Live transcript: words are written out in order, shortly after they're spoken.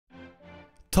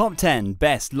Top 10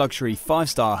 Best Luxury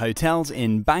 5-Star Hotels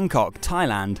in Bangkok,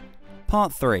 Thailand,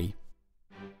 Part 3.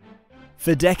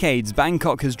 For decades,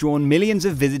 Bangkok has drawn millions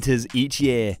of visitors each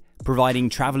year, providing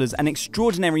travelers an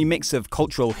extraordinary mix of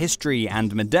cultural history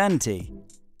and modernity.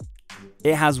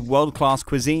 It has world-class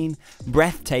cuisine,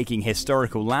 breathtaking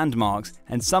historical landmarks,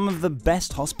 and some of the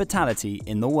best hospitality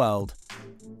in the world.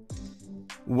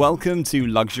 Welcome to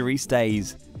Luxury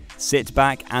Stays. Sit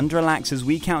back and relax as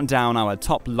we count down our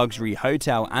top luxury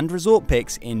hotel and resort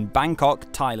picks in Bangkok,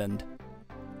 Thailand.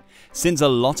 Since a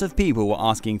lot of people were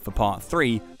asking for Part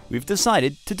 3, we've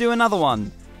decided to do another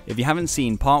one. If you haven't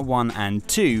seen Part 1 and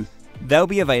 2, they'll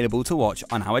be available to watch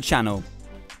on our channel.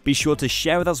 Be sure to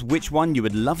share with us which one you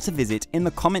would love to visit in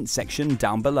the comments section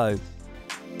down below.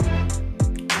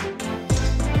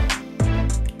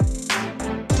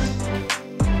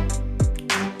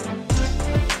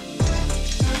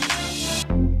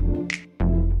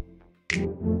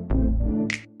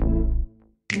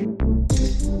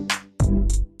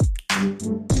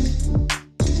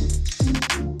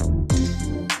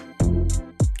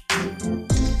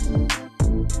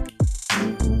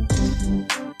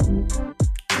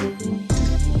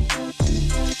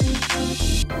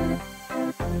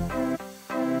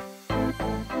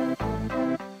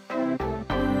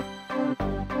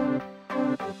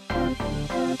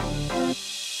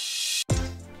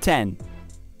 (10)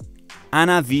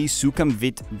 Avani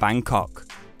Sukhumvit, Bangkok,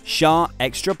 Shah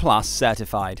Extra Plus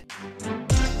certified.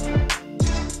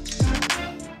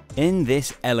 In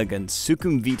this elegant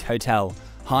Sukhumvit hotel,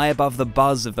 high above the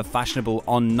buzz of the fashionable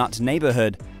On Nut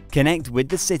neighborhood, connect with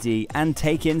the city and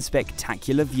take in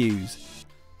spectacular views.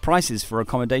 Prices for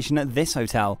accommodation at this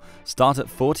hotel start at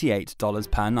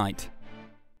 $48 per night.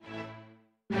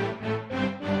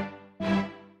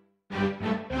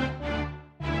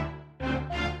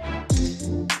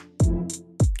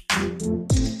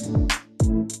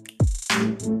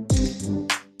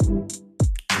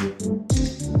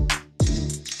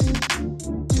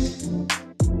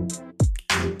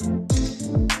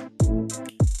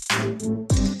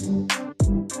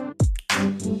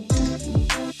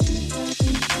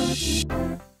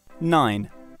 (9)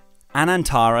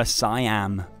 Anantara,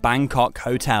 Siam, Bangkok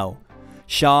Hotel,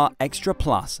 Shah Extra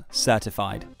Plus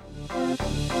certified.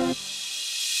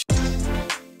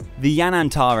 The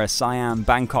Anantara Siam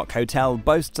Bangkok Hotel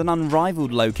boasts an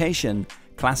unrivaled location,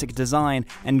 classic design,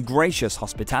 and gracious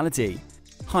hospitality.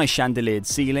 High chandeliered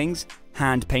ceilings,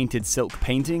 hand-painted silk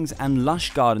paintings, and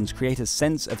lush gardens create a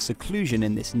sense of seclusion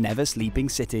in this never-sleeping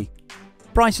city.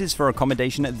 Prices for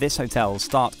accommodation at this hotel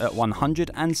start at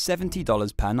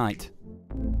 $170 per night.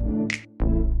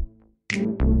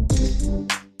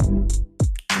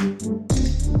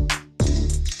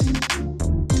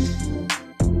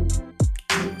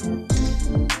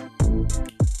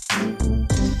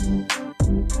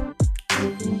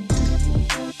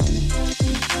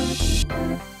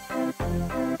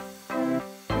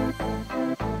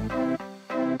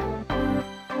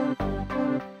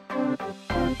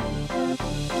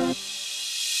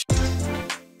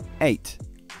 (8)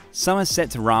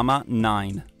 Somerset Rama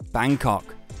 9, Bangkok,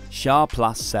 Shah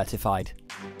Plus certified.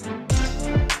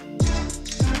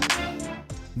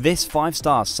 This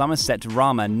 5-star Somerset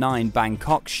Rama 9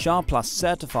 Bangkok Shah Plus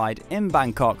certified in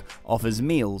Bangkok offers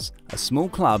meals, a small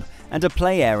club, and a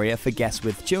play area for guests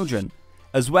with children,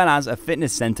 as well as a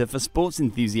fitness center for sports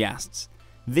enthusiasts.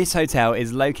 This hotel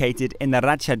is located in the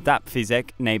Ratchadapphizek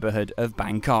neighborhood of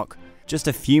Bangkok, just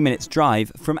a few minutes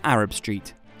drive from Arab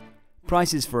Street.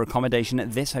 Prices for accommodation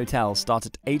at this hotel start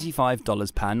at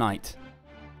 $85 per night.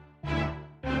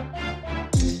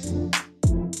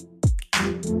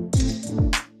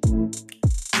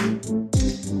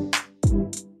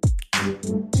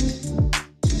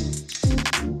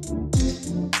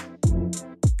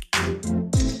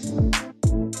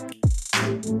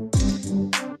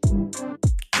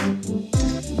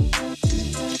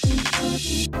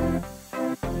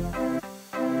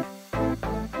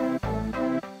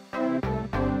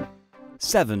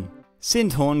 (7)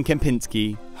 Sindhorn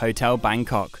Kempinski Hotel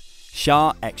Bangkok,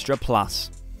 Shah Extra Plus.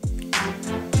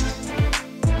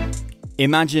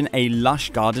 Imagine a lush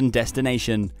garden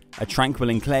destination, a tranquil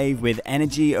enclave with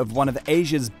energy of one of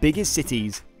Asia's biggest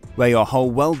cities, where your whole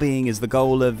well-being is the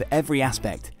goal of every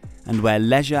aspect, and where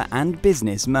leisure and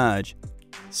business merge.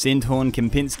 Sindhorn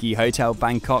Kempinski Hotel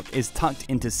Bangkok is tucked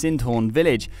into Sindhorn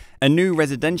Village, a new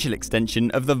residential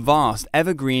extension of the vast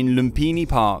evergreen Lumpini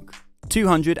Park.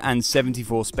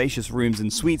 274 spacious rooms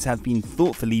and suites have been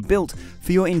thoughtfully built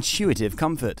for your intuitive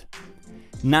comfort.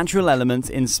 Natural elements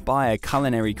inspire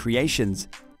culinary creations.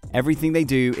 Everything they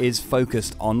do is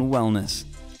focused on wellness.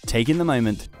 Take in the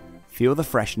moment, feel the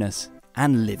freshness,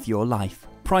 and live your life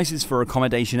Prices for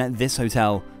accommodation at this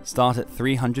hotel start at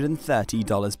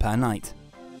 $330 per night.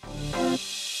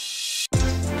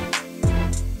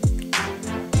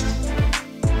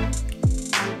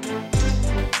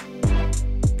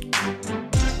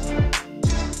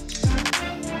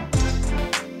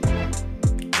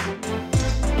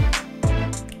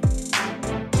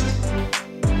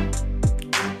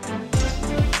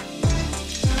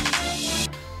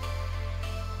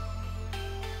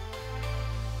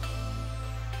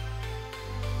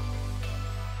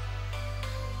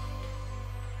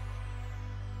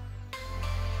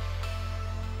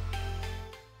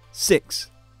 Six.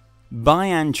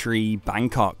 Bayan Tree,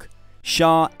 Bangkok,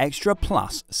 Shah Extra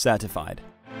Plus certified.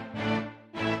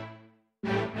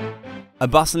 A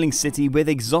bustling city with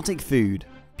exotic food,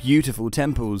 beautiful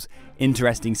temples,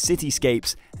 interesting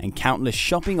cityscapes, and countless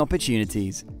shopping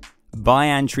opportunities.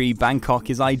 Bayan Tree, Bangkok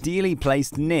is ideally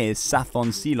placed near Sathon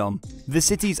Silom. The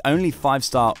city's only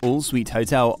 5-star all-suite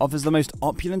hotel offers the most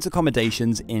opulent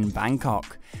accommodations in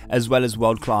Bangkok, as well as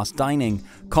world-class dining,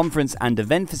 conference and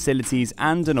event facilities,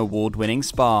 and an award-winning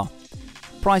spa.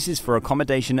 Prices for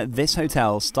accommodation at this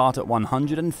hotel start at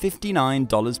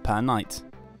 $159 per night.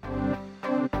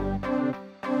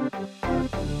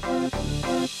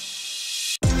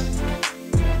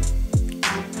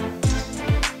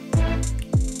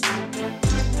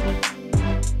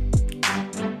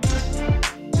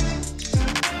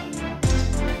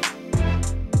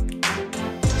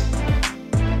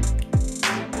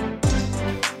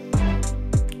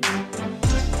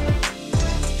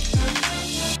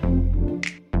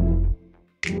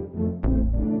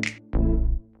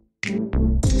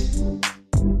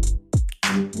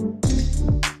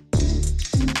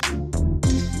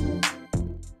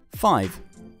 5.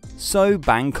 So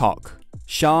Bangkok,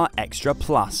 Shah Extra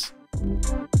Plus.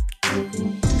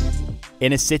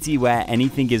 In a city where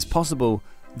anything is possible,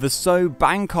 the So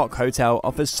Bangkok Hotel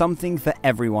offers something for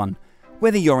everyone.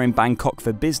 Whether you're in Bangkok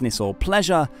for business or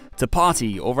pleasure, to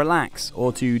party or relax,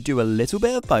 or to do a little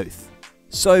bit of both.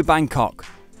 So Bangkok,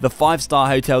 the 5-star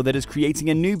hotel that is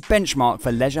creating a new benchmark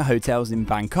for leisure hotels in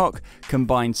Bangkok,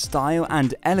 combines style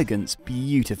and elegance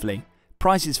beautifully.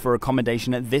 Prices for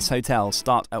accommodation at this hotel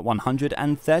start at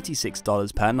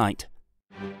 $136 per night.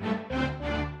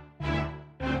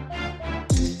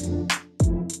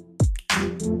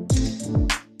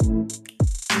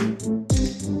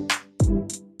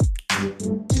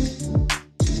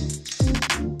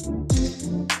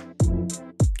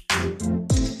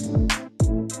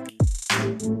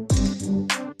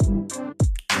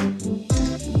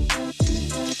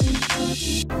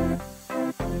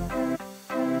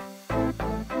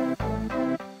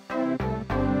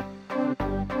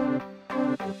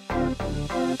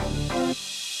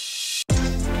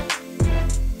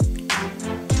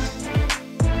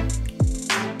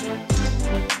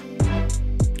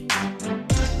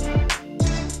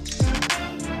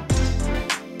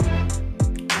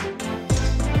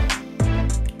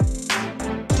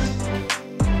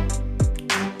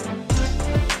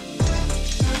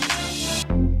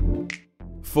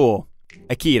 4.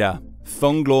 Akira,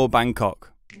 Thonglor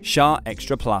Bangkok, Shah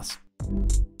Extra Plus.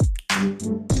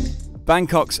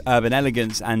 Bangkok's urban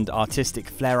elegance and artistic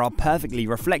flair are perfectly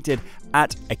reflected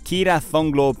at Akira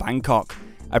Thonglor Bangkok,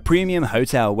 a premium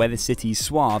hotel where the city's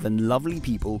suave and lovely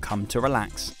people come to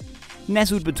relax.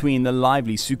 Nestled between the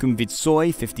lively Sukhumvit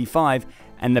Soi 55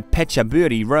 and the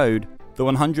Phetchaburi Road, the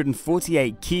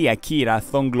 148-key Akira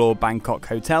Thonglor Bangkok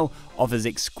Hotel offers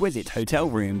exquisite hotel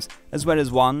rooms, as well as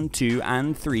 1, 2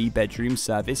 and 3 bedroom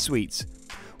service suites,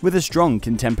 with a strong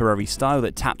contemporary style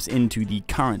that taps into the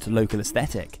current local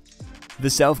aesthetic. The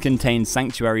self-contained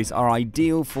sanctuaries are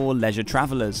ideal for leisure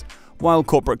travelers, while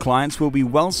corporate clients will be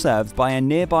well served by a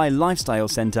nearby lifestyle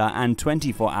center and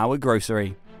 24-hour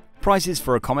grocery. Prices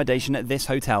for accommodation at this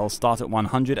hotel start at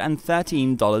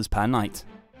 $113 per night.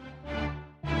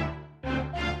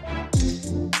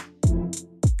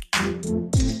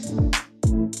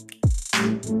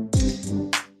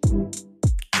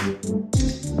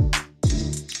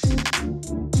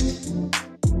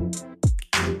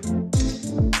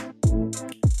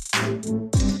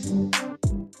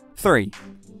 3.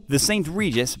 The St.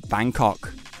 Regis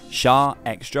Bangkok, Shah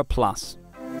Extra Plus.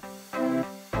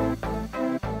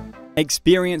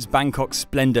 Experience Bangkok's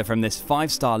splendor from this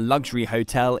 5-star luxury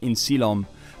hotel in Silom,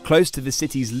 close to the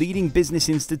city's leading business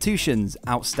institutions,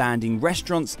 outstanding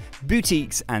restaurants,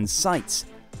 boutiques and sites.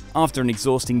 After an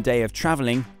exhausting day of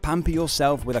traveling, pamper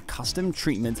yourself with a custom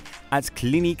treatment at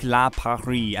Clinique La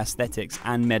Paris Aesthetics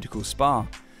and Medical Spa.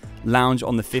 Lounge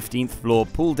on the 15th floor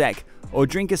pool deck or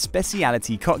drink a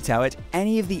specialty cocktail at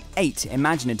any of the 8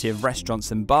 imaginative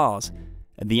restaurants and bars.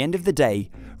 At the end of the day,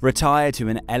 Retire to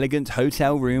an elegant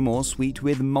hotel room or suite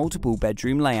with multiple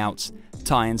bedroom layouts,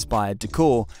 Thai-inspired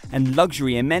decor, and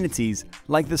luxury amenities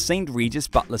like the St. Regis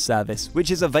Butler service, which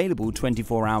is available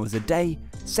 24 hours a day,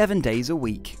 7 days a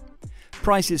week.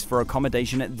 Prices for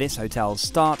accommodation at this hotel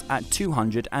start at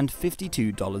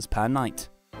 $252 per night.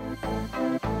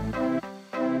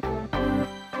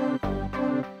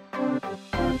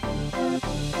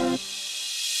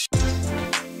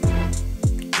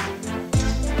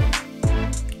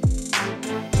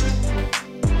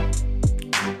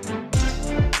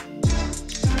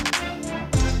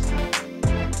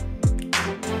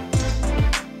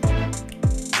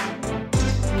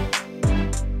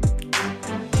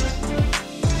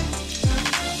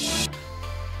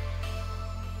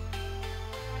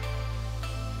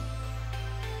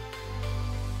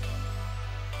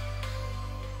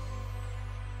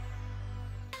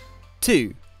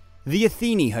 Two, the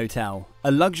Avani Hotel,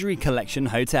 a luxury collection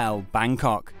hotel,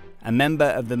 Bangkok, a member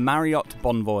of the Marriott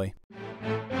Bonvoy.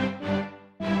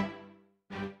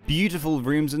 Beautiful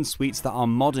rooms and suites that are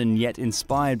modern yet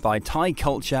inspired by Thai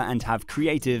culture and have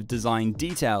creative design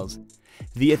details.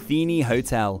 The Avani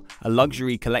Hotel, a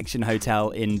luxury collection hotel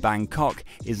in Bangkok,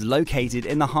 is located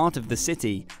in the heart of the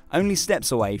city, only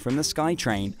steps away from the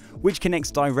SkyTrain, which connects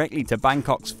directly to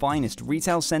Bangkok's finest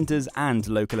retail centres and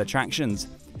local attractions.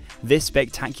 This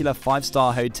spectacular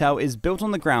 5-star hotel is built on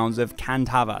the grounds of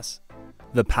Kandhavas,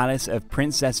 the palace of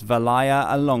Princess Valaya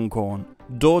Alongkorn,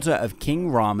 daughter of King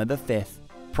Rama V.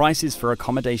 Prices for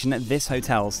accommodation at this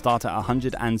hotel start at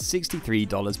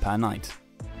 $163 per night.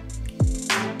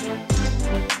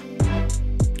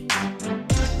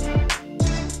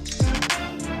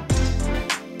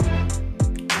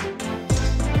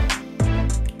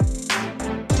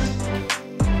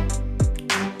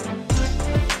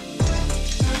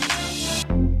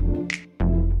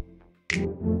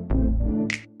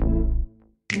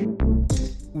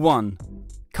 One,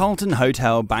 Carlton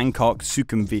Hotel Bangkok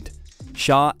Sukhumvit,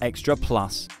 Shah Extra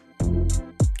Plus.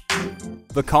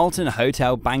 The Carlton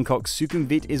Hotel Bangkok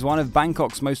Sukhumvit is one of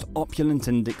Bangkok's most opulent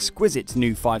and exquisite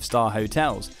new 5-star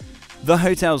hotels. The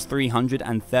hotel's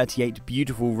 338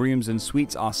 beautiful rooms and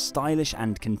suites are stylish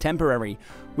and contemporary,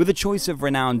 with a choice of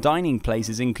renowned dining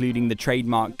places including the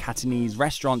trademark Cantonese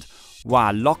restaurant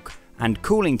Wa Lok and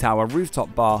cooling tower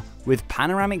rooftop bar with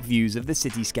panoramic views of the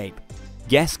cityscape.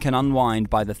 Guests can unwind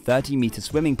by the 30-meter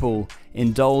swimming pool,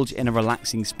 indulge in a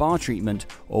relaxing spa treatment,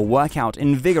 or work out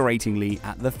invigoratingly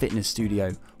at the fitness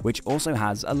studio, which also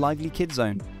has a lively kids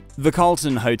zone. The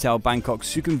Carlton Hotel Bangkok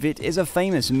Sukhumvit is a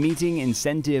famous meeting,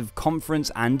 incentive,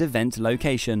 conference and event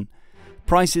location.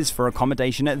 Prices for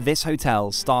accommodation at this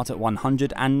hotel start at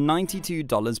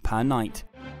 $192 per night.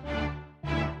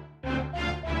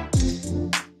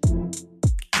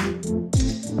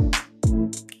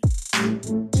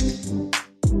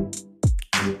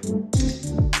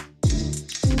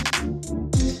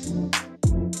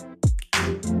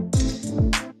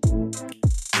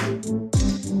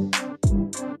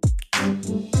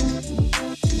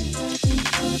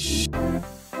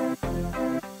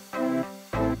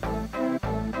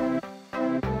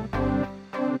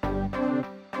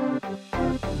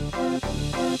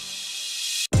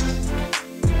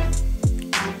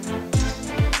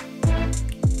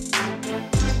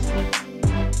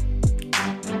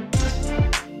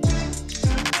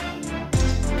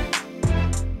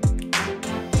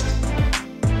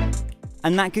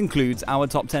 And that concludes our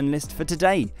top 10 list for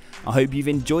today. I hope you've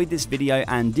enjoyed this video,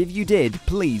 and if you did,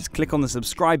 please click on the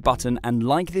subscribe button and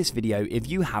like this video if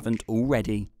you haven't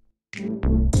already.